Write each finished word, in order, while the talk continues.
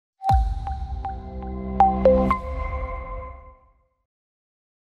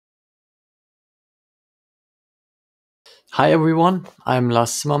Hi everyone, I'm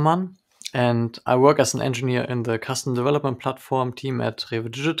Lars Zimmermann and I work as an engineer in the custom development platform team at REWE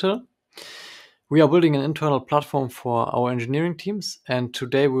Digital. We are building an internal platform for our engineering teams, and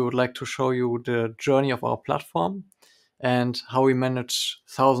today we would like to show you the journey of our platform and how we manage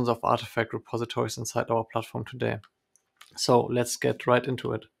thousands of artifact repositories inside our platform today. So let's get right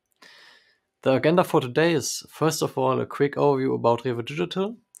into it. The agenda for today is, first of all, a quick overview about REWE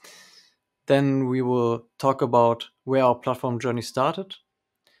Digital. Then we will talk about where our platform journey started.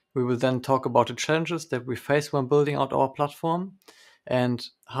 We will then talk about the challenges that we face when building out our platform and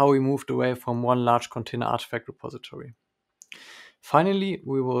how we moved away from one large container artifact repository. Finally,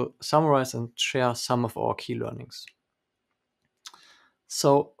 we will summarize and share some of our key learnings.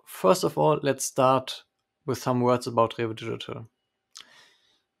 So first of all, let's start with some words about REWE Digital.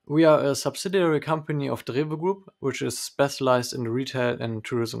 We are a subsidiary company of the REWE Group, which is specialized in the retail and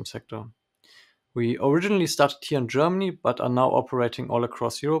tourism sector. We originally started here in Germany, but are now operating all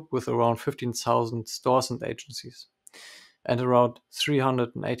across Europe with around 15,000 stores and agencies and around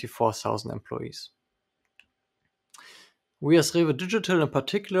 384,000 employees. We as REWE Digital in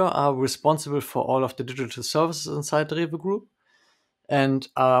particular are responsible for all of the digital services inside the REWE Group and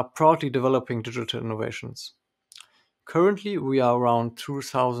are proudly developing digital innovations. Currently, we are around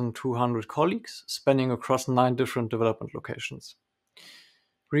 2,200 colleagues spanning across 9 different development locations.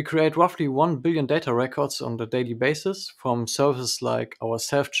 We create roughly 1 billion data records on a daily basis from services like our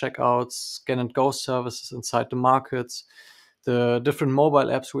self-checkouts, scan and go services inside the markets, the different mobile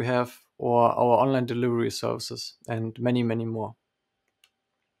apps we have, or our online delivery services, and many, many more.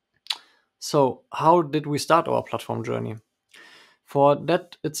 So how did we start our platform journey? For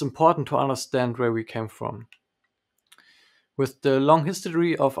that, it's important to understand where we came from. With the long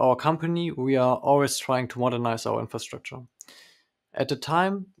history of our company, we are always trying to modernize our infrastructure. At the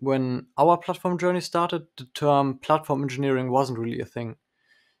time when our platform journey started, the term platform engineering wasn't really a thing.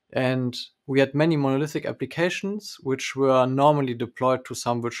 And we had many monolithic applications which were normally deployed to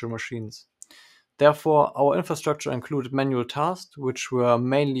some virtual machines. Therefore, our infrastructure included manual tasks which were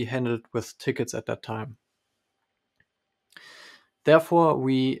mainly handled with tickets at that time. Therefore,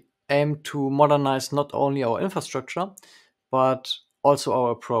 we aimed to modernize not only our infrastructure, but also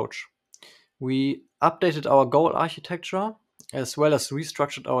our approach. We updated our goal architecture as well as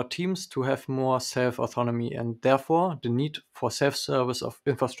restructured our teams to have more self-autonomy, and therefore the need for self-service of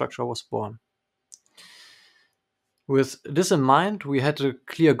infrastructure was born. With this in mind, we had a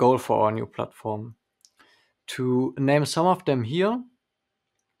clear goal for our new platform. To name some of them here,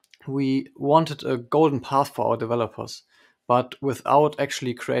 we wanted a golden path for our developers, but without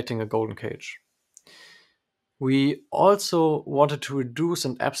actually creating a golden cage. We also wanted to reduce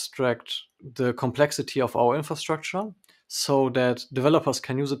and abstract the complexity of our infrastructure so that developers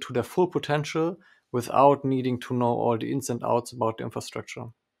can use it to their full potential without needing to know all the ins and outs about the infrastructure.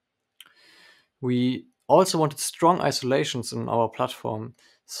 We also wanted strong isolations in our platform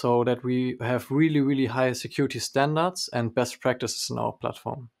so that we have really, really high security standards and best practices in our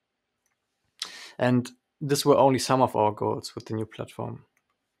platform. And these were only some of our goals with the new platform.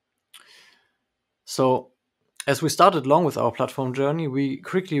 So, as we started along with our platform journey, we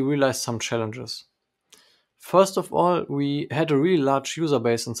quickly realized some challenges. First of all, we had a really large user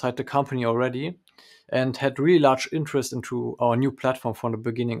base inside the company already and had really large interest into our new platform from the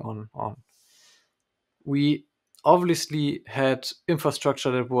beginning on. We obviously had infrastructure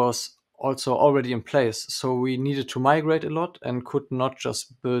that was also already in place, so we needed to migrate a lot and could not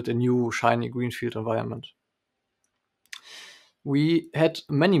just build a new shiny greenfield environment. We had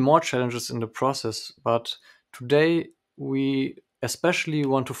many more challenges in the process, but today we especially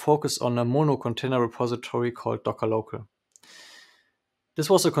want to focus on a mono container repository called Docker Local. This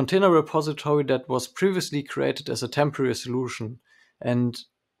was a container repository that was previously created as a temporary solution, and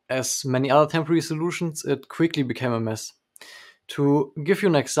as many other temporary solutions, it quickly became a mess. To give you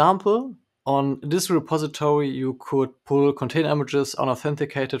an example, on this repository you could pull container images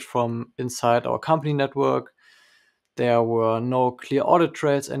unauthenticated from inside our company network. There were no clear audit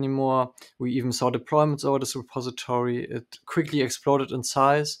trails anymore. We even saw deployments over this repository. It quickly exploded in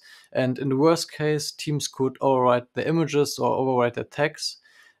size. And in the worst case, teams could overwrite the images or overwrite their tags.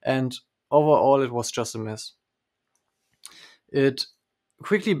 And overall, it was just a mess. It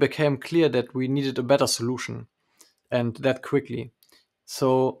quickly became clear that we needed a better solution, and that quickly.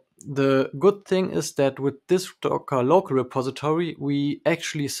 So the good thing is that with this Docker local repository, we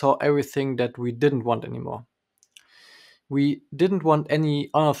actually saw everything that we didn't want anymore. We didn't want any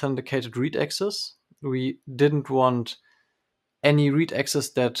unauthenticated read access. We didn't want any read access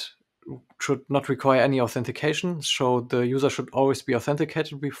that should not require any authentication, so the user should always be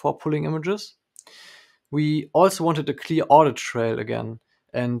authenticated before pulling images. We also wanted a clear audit trail again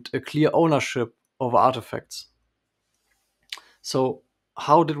and a clear ownership over artifacts. So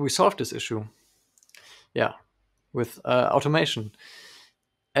how did we solve this issue? Yeah, with automation.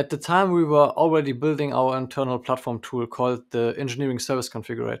 At the time, we were already building our internal platform tool called the Engineering Service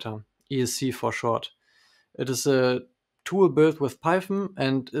Configurator, ESC for short. It is a tool built with Python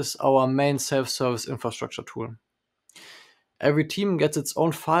and is our main self-service infrastructure tool. Every team gets its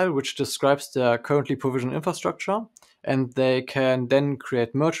own file which describes their currently provisioned infrastructure, and they can then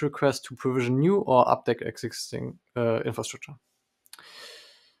create merge requests to provision new or update existing infrastructure.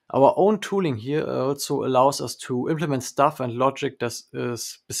 Our own tooling here also allows us to implement stuff and logic that is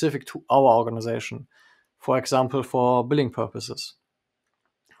specific to our organization, for example, for billing purposes.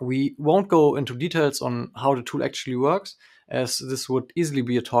 We won't go into details on how the tool actually works, as this would easily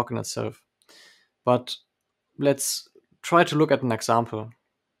be a talk in itself. But let's try to look at an example.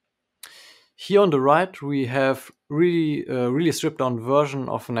 Here on the right, we have really stripped down version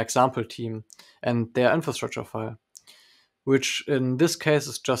of an example team and their infrastructure file, which in this case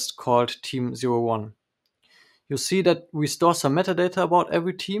is just called team01. You see that we store some metadata about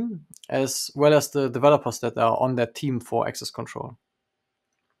every team, as well as the developers that are on that team for access control.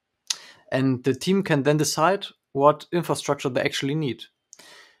 And the team can then decide what infrastructure they actually need.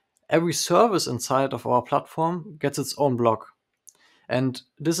 Every service inside of our platform gets its own block. And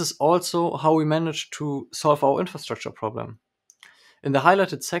this is also how we managed to solve our infrastructure problem. In the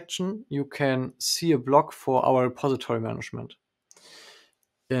highlighted section, you can see a block for our repository management.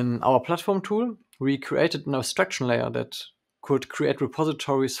 In our platform tool, we created an abstraction layer that could create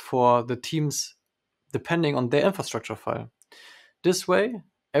repositories for the teams depending on their infrastructure file. This way,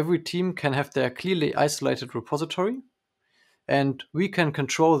 every team can have their clearly isolated repository, and we can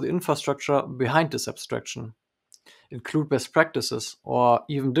control the infrastructure behind this abstraction, include best practices, or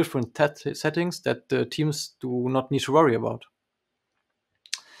even different settings that the teams do not need to worry about.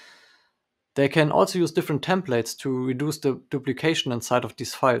 They can also use different templates to reduce the duplication inside of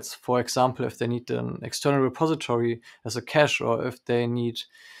these files. For example, if they need an external repository as a cache, or if they need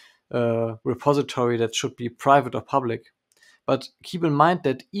a repository that should be private or public. But keep in mind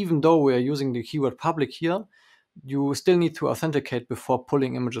that even though we are using the keyword public here, you still need to authenticate before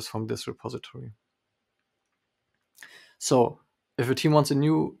pulling images from this repository. So if a team wants a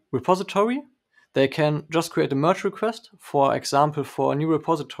new repository, they can just create a merge request, for example, for a new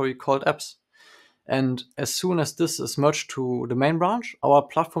repository called apps. And as soon as this is merged to the main branch, our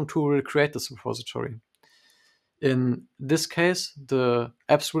platform tool will create this repository. In this case, the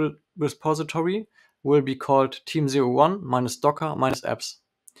apps repository will be called team01 minus docker minus apps,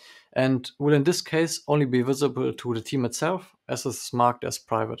 and will in this case only be visible to the team itself, as it is marked as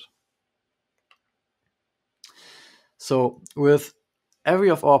private. So with every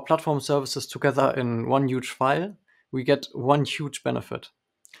of our platform services together in one huge file, we get one huge benefit.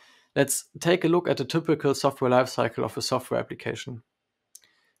 Let's take a look at the typical software lifecycle of a software application.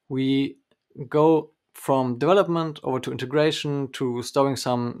 We go from development over to integration to storing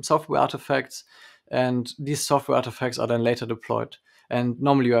some software artifacts, and these software artifacts are then later deployed. And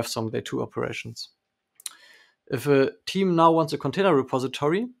normally you have some day 2 operations. If a team now wants a container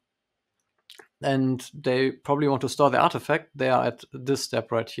repository and they probably want to store the artifact, they are at this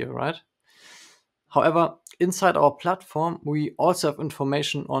step right here, right? However, inside our platform, we also have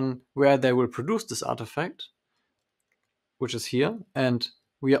information on where they will produce this artifact, which is here, and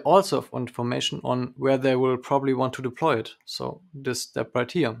we also have information on where they will probably want to deploy it. So this step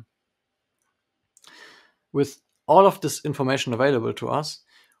right here. With all of this information available to us,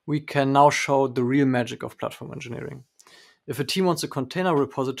 we can now show the real magic of platform engineering. If a team wants a container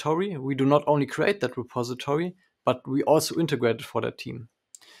repository, we do not only create that repository, but we also integrate it for that team.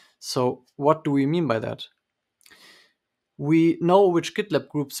 So what do we mean by that? We know which GitLab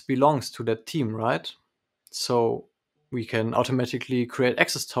groups belongs to that team, right? So we can automatically create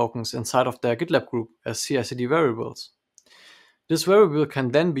access tokens inside of their GitLab group as CI/CD variables. This variable can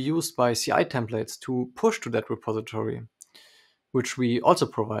then be used by CI templates to push to that repository, which we also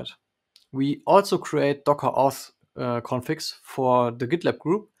provide. We also create Docker auth configs for the GitLab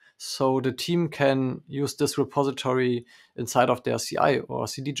group, so the team can use this repository inside of their CI or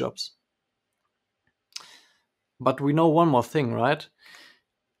CD jobs. But we know one more thing, right?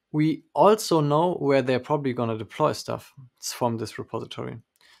 We also know where they're probably going to deploy stuff from this repository.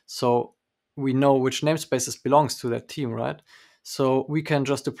 So we know which namespaces belongs to that team, right? So we can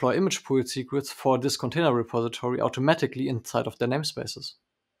just deploy image pool secrets for this container repository automatically inside of their namespaces.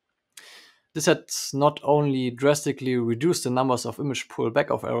 This has not only drastically reduced the numbers of image pool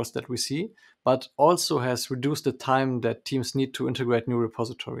backup errors that we see, but also has reduced the time that teams need to integrate new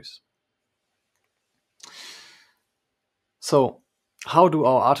repositories. So, how do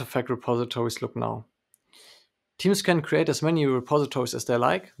our artifact repositories look now? Teams can create as many repositories as they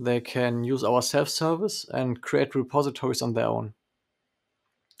like. They can use our self-service and create repositories on their own.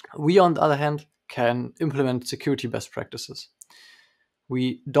 We, on the other hand, can implement security best practices.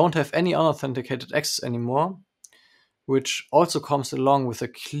 We don't have any unauthenticated access anymore, which also comes along with a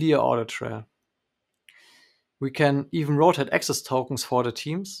clear audit trail. We can even rotate access tokens for the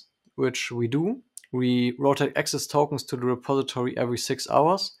teams, which we do. We rotate access tokens to the repository every 6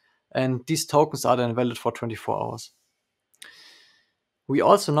 hours, and these tokens are then valid for 24 hours. We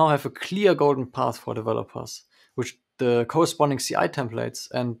also now have a clear golden path for developers, which the corresponding CI templates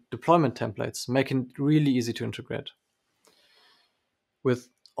and deployment templates make it really easy to integrate. With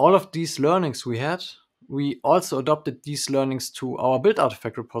all of these learnings we also adopted these learnings to our build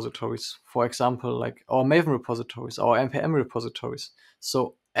artifact repositories. For example, like our Maven repositories, our npm repositories.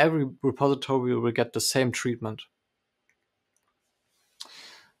 So every repository will get the same treatment.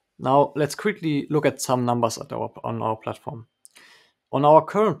 Now let's quickly look at some numbers on our platform. On our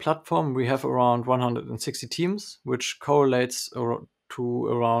current platform, we have around 160 teams, which correlates to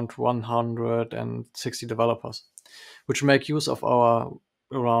around 160 developers, which make use of our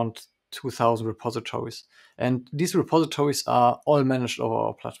around 2,000 repositories. And these repositories are all managed over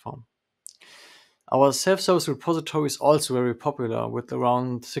our platform. Our self-service repository is also very popular, with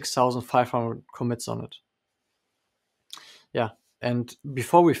around 6,500 commits on it. Yeah, and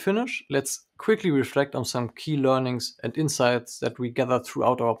before we finish, let's quickly reflect on some key learnings and insights that we gathered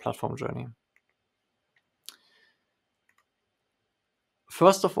throughout our platform journey.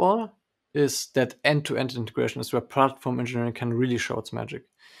 First of all is that end-to-end integration is where platform engineering can really show its magic.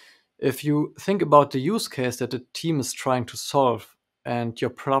 If you think about the use case that the team is trying to solve, and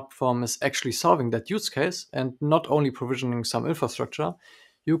your platform is actually solving that use case and not only provisioning some infrastructure,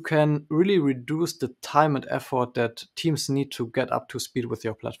 you can really reduce the time and effort that teams need to get up to speed with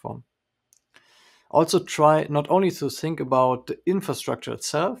your platform. Also try not only to think about the infrastructure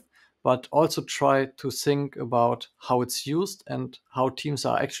itself, but also try to think about how it's used and how teams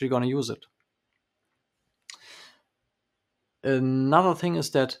are actually going to use it. Another thing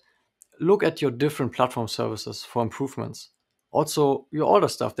is that look at your different platform services for improvements. Also, your older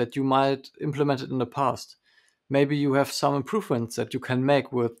stuff that you might implemented in the past. Maybe you have some improvements that you can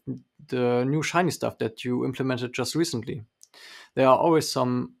make with the new shiny stuff that you implemented just recently. There are always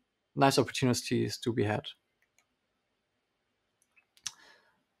some nice opportunities to be had.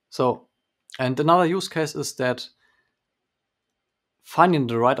 So, and another use case is that finding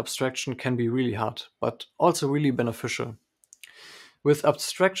the right abstraction can be really hard, but also really beneficial. With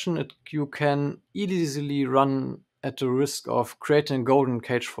abstraction, you can easily run at the risk of creating a golden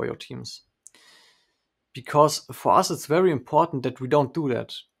cage for your teams. Because for us, it's very important that we don't do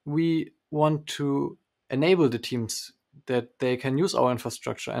that. We want to enable the teams that they can use our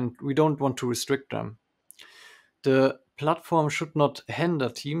infrastructure, and we don't want to restrict them. The platform should not hinder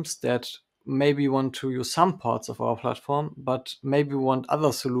teams that maybe want to use some parts of our platform, but maybe want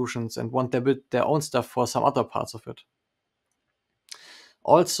other solutions and want to build their own stuff for some other parts of it.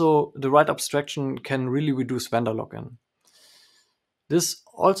 Also, the right abstraction can really reduce vendor lock-in. This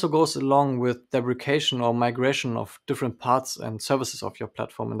also goes along with deprecation or migration of different parts and services of your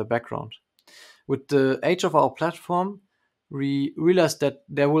platform in the background. With the age of our platform, we realized that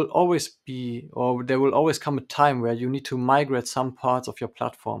there will always come a time where you need to migrate some parts of your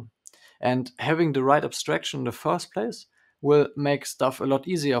platform. And having the right abstraction in the first place will make stuff a lot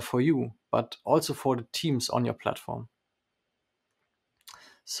easier for you, but also for the teams on your platform.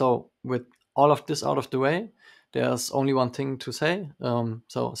 So, with all of this out of the way, there's only one thing to say.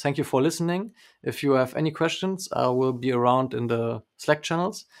 So, thank you for listening. If you have any questions, I will be around in the Slack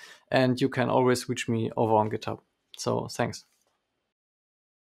channels, and you can always reach me over on GitHub. So, thanks.